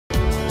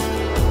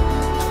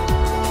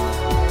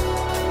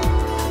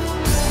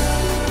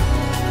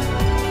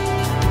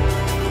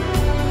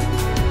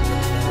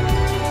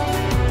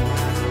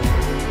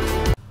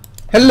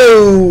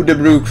Hello, the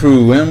Brew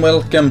Crew, and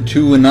welcome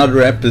to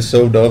another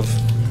episode of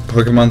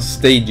Pokemon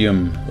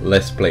Stadium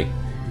Let's Play.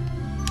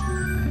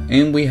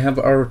 And we have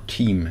our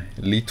team,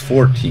 Elite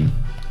 4 team.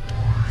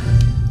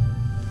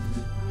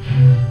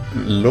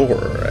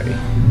 Lore.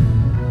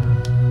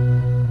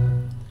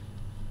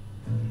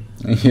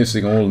 I'm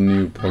using all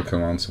new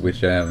Pokemons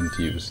which I haven't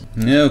used.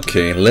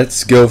 Okay,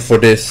 let's go for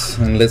this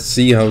and let's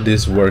see how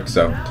this works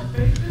out.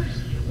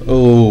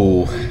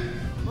 Oh,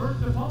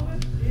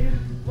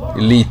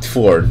 Elite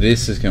 4,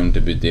 this is going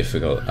to be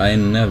difficult. I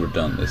never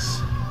done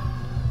this.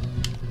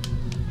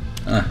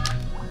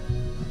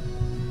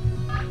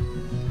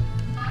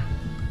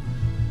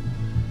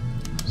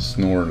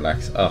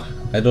 Snorlax.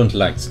 I don't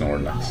like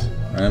Snorlax.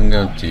 I'm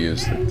going to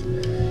use it.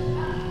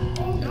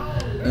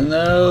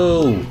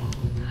 No!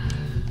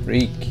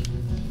 Freak.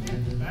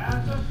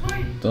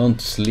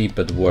 Don't sleep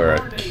at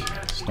work.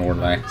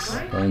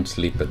 Snorlax, don't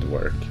sleep at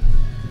work.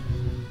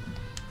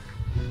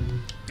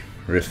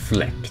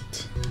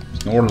 Reflect.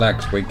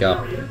 Snorlax, wake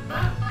up.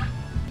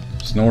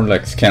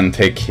 Snorlax can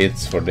take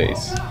hits for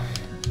days.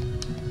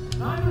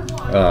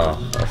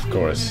 Oh, of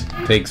course.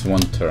 Takes one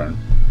turn.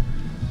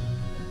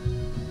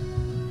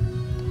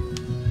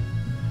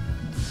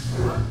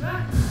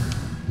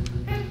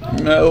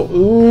 No,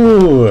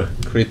 ooh,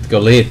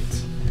 critical hit.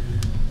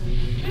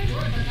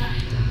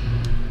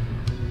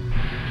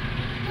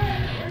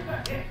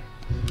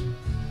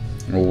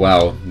 Oh,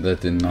 wow,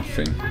 that did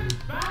nothing.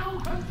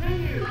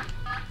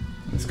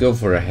 Let's go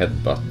for a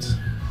headbutt.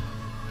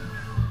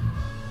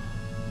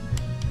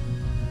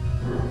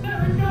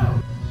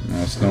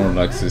 No,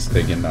 Snorlax is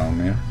taken down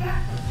here.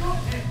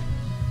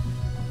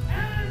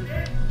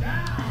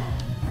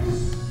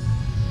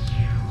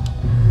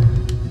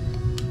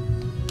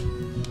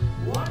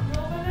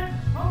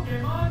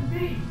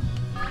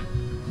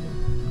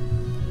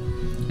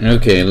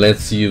 Okay,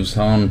 let's use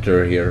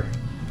Hunter here.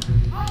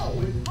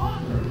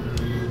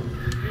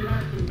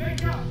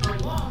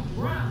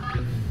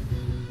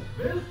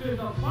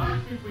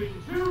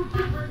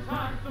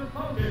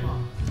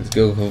 Let's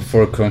go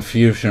for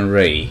Confusion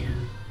Ray.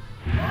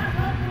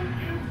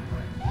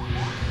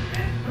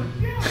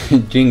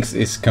 Jinx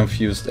is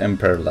confused and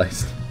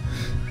paralyzed.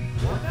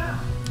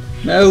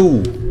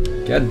 No!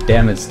 God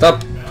damn it,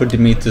 stop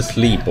putting me to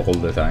sleep all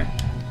the time.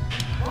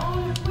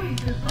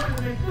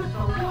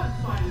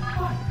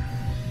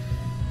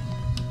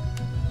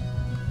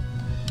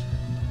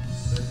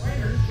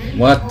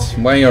 What?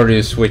 Why are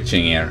you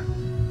switching here?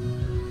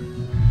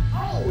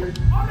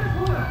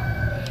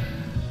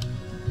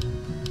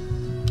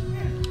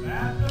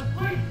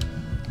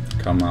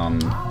 Come on.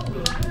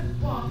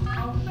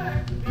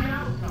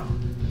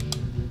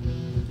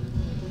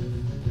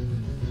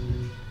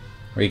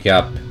 Wake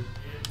up.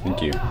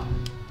 Thank you.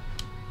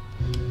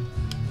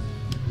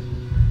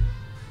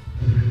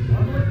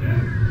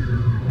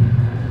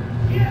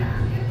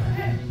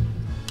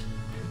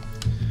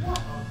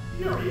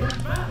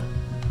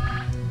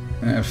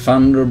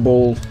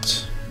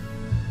 Thunderbolt.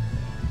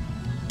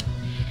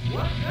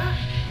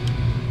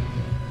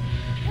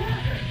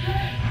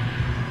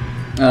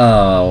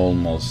 Ah,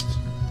 almost.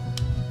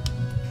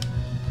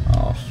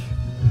 Off.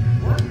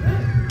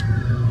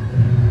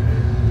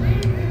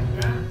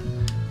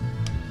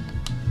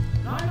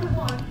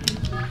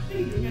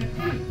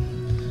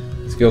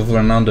 Let's go for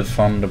another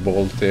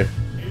Thunderbolt here.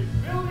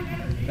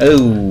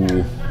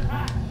 Oh.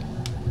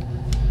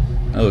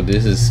 Oh,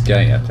 this is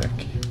Sky Attack.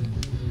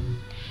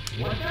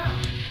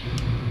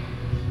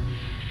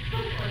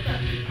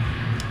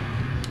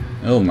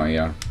 Oh my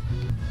god.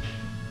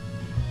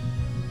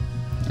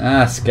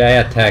 Ah,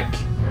 Sky Attack.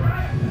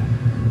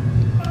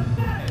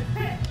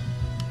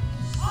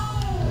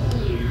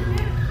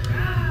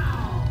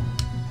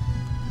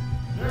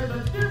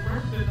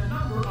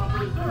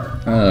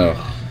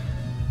 Oh,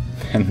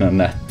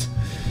 Venonat.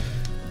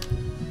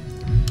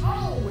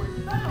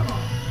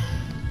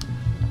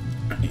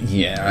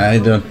 Yeah, I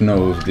don't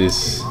know if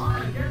this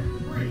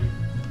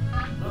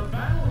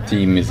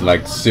team is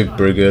like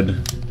super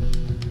good.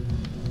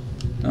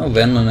 Oh,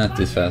 Venonat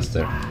is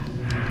faster.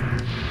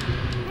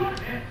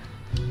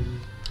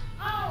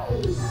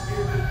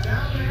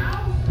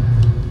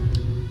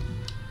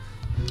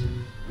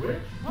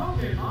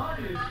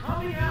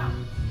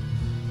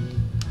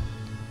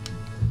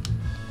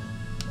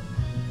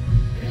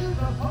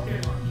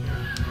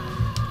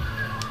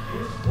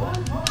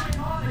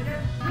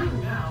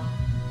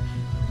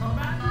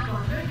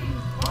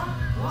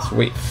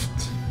 Swift.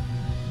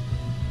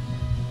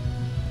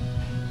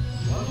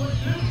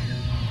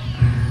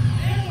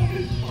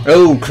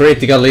 Oh,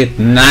 critical hit,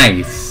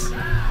 nice!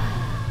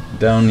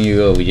 Down you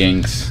go,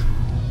 Jinx.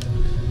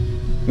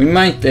 We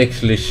might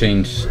actually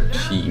change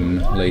team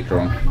later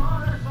on.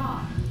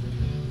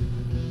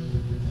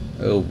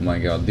 Oh my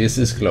god, this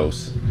is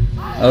close.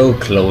 Oh,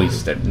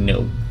 Cloyster,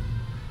 no.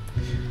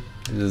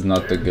 This is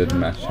not a good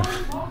matchup.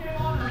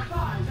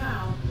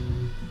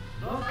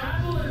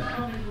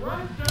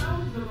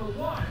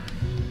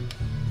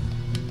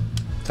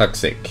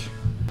 Toxic.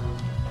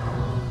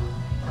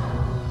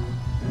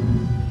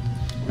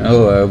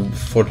 Oh, I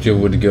thought you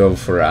would go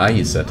for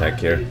ice attack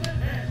here.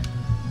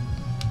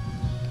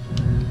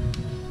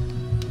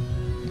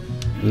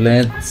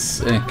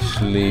 Let's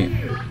actually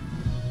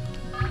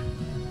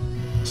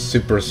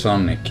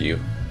supersonic you.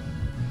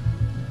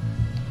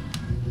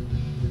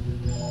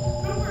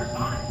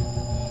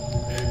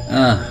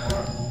 Ah,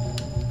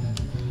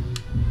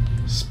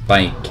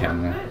 spike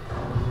hammer.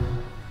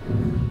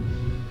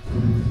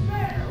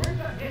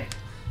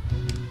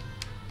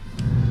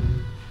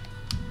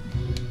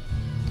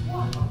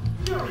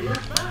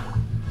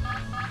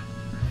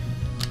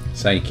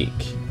 Psychic.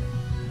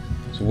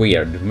 It's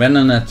weird.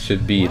 Venonet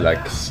should be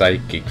like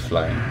psychic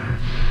flying.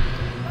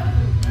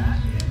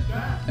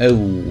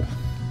 Oh,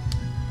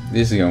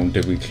 this is going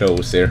to be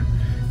close here.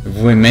 If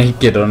we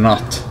make it or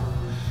not.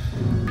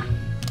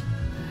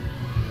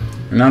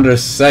 Another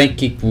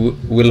psychic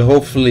will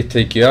hopefully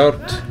take you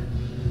out.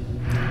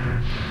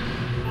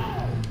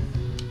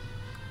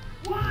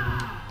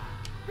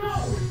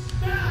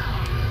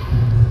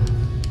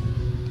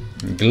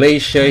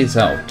 Glacier is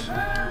out.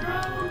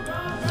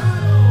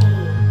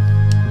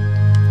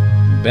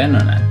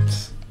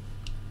 Venonet.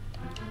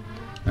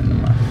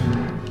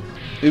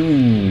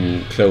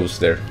 Ooh, close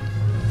there.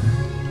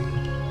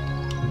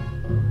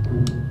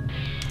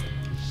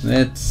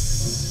 Let's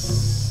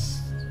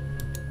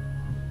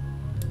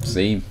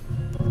see.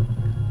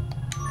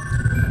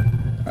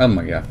 Oh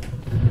my god.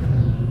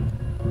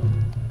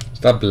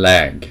 Stop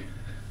lag.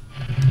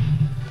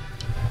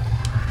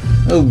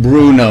 Oh,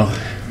 Bruno.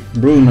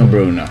 Bruno.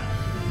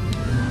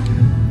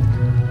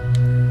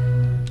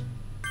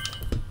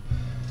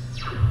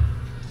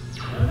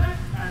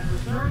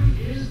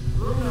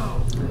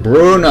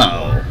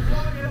 Bruno!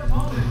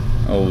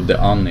 Oh, the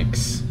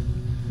Onyx.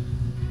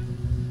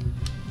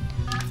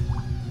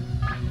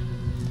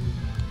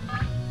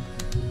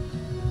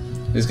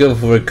 Let's go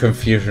for a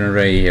confusion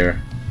ray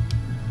here.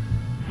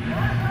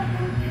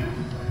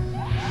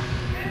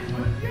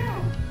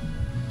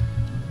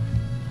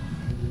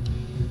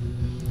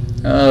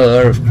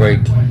 Oh,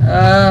 earthquake.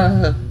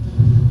 Ah!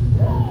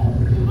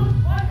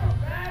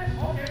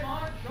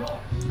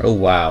 Oh,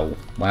 wow.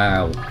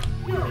 Wow.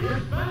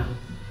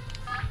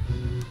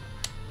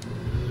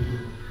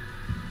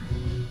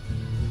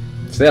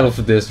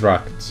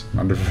 Self-destruct,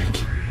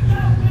 motherfucker.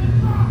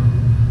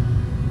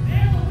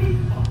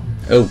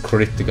 Oh,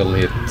 critical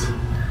hit.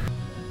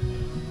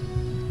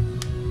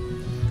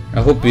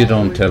 I hope you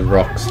don't have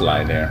rock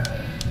slide there.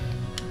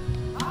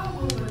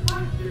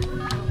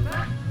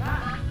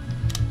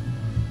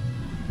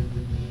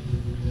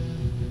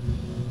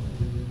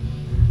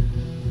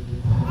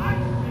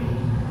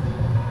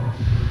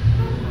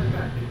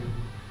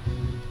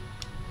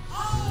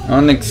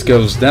 Onyx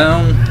goes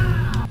down.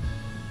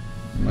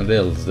 What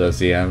else does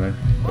he have?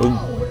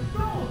 Oh,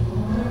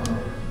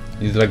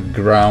 he's like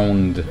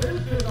ground.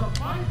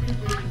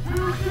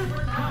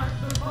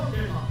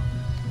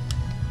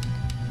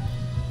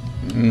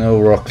 No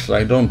rock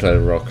slide. Don't try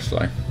rock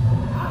slide.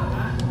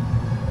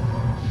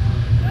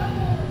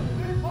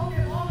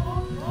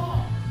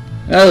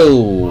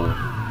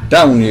 Oh,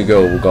 down you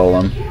go,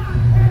 Golem.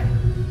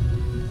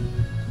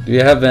 Do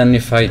you have any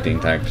fighting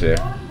types here?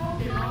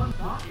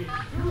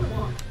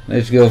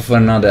 Let's go for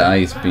another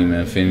ice beam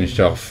and finish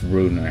off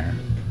Bruno here.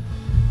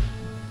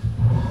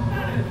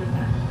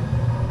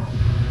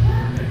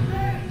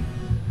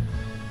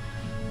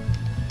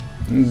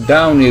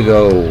 Down you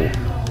go.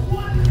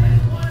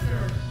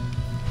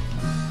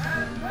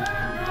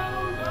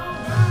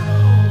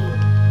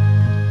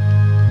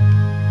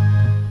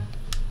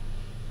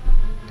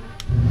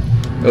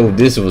 Oh,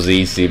 this was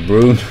easy,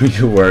 Bruno.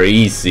 You were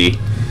easy.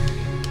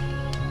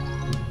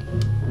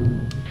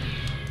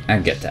 I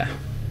get that.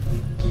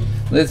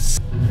 Let's...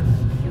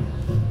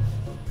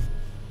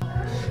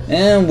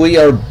 And we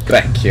are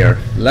back here.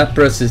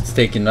 Lapras is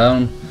taken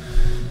down.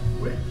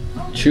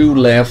 2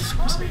 left.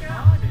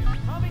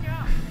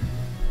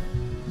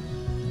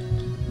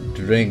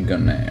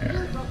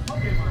 Dragonair.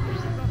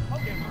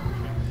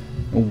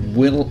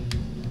 Will...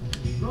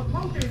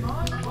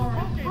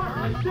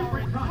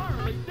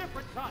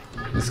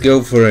 Let's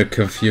go for a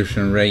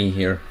confusion ray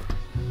here.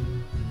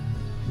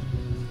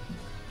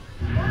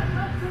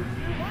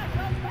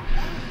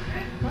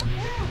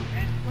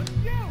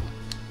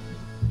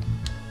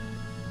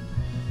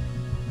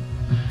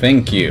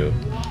 Thank you.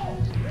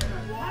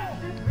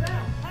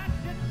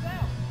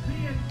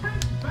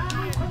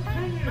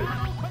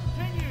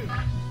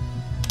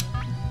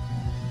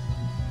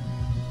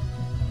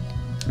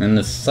 And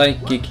the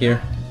psychic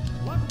here.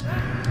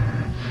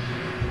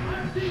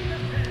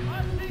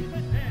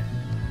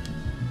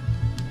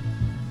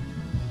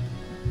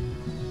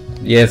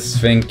 Yes,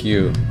 thank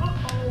you.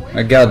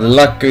 I got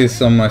luck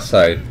is on my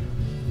side.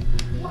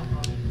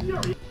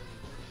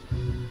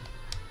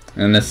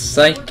 And the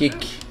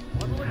psychic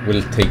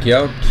will take you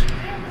out.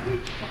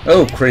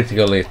 Oh,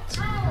 critical hit.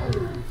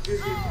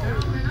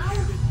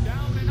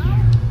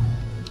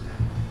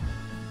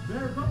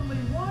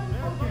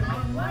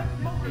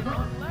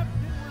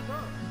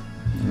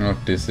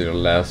 Not this is the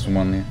last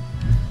one here.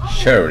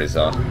 Sure it is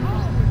on.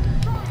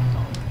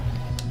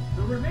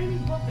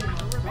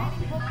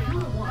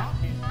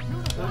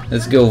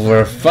 Let's go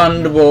for a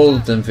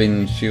Thunderbolt and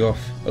finish you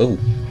off. Oh.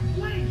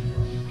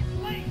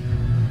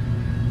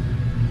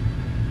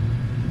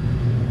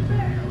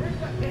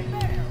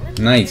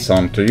 Nice,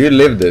 Hunter. You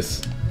live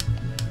this.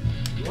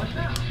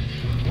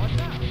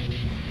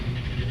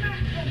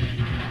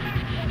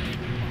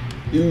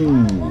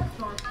 Ooh.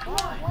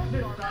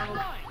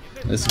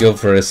 Let's go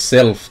for a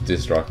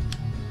self-destruct.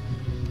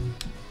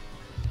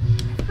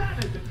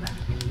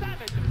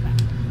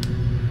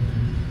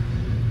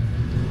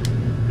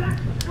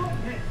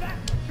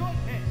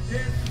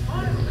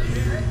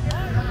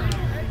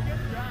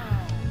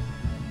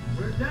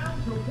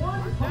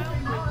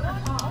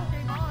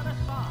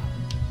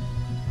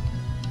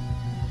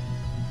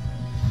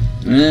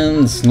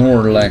 And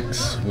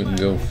Snorlax will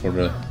go for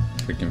the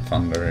freaking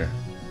thunder here.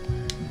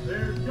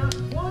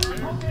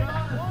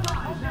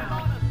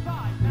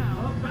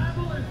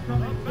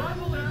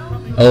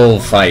 Oh,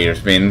 Fire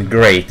Spin.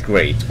 Great,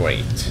 great,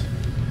 great.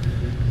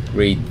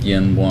 Great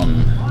Gen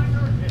 1.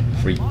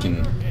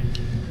 Freaking.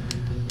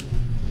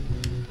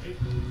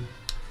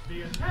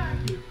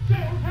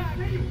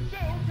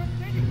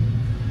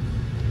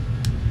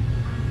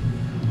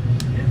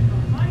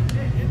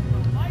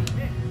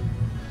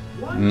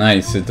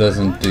 Nice, it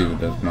doesn't do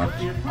that much.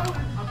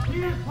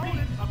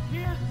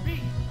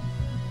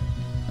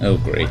 Oh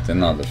great,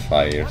 another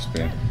Fire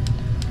Spin.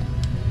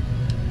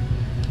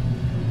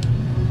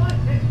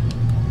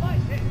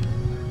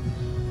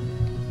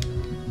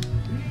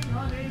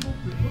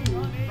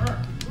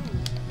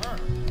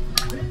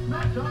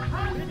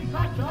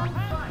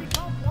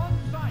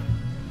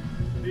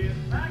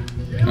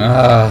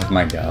 Ah,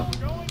 my god.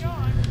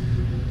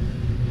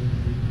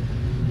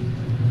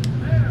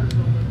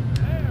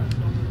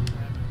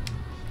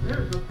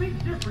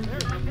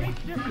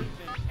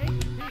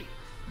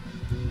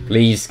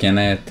 Please, can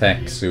I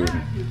attack soon?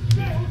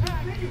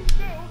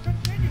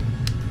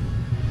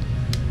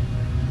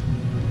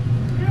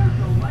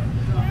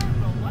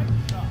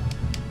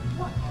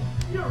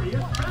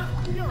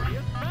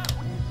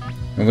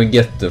 And we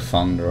get the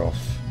thunder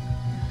off.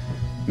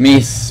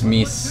 Miss.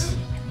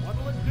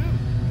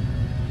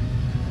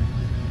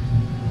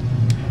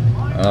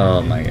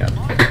 Oh my god.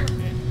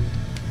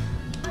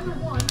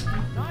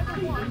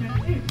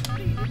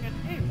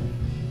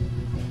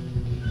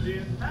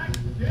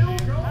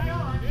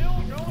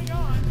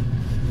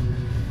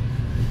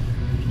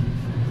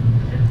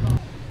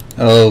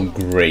 Oh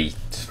great.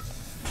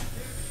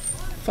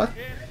 Fuck.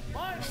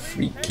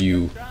 Freak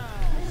you.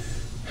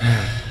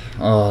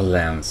 Oh,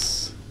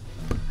 Lance.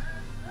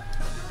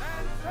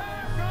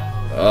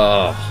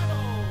 Oh.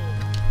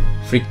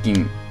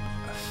 Freaking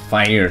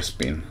Fire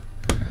Spin.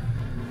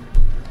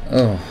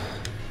 Oh,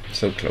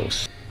 so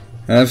close.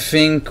 I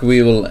think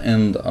we will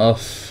end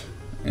off,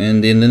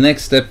 and in the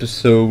next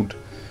episode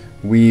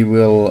we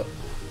will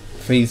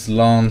face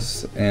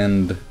Lance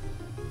and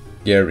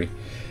Gary.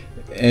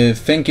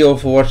 Thank you all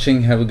for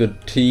watching. Have a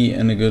good tea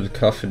and a good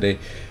coffee day.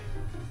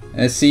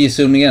 See you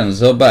soon again.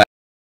 So bye.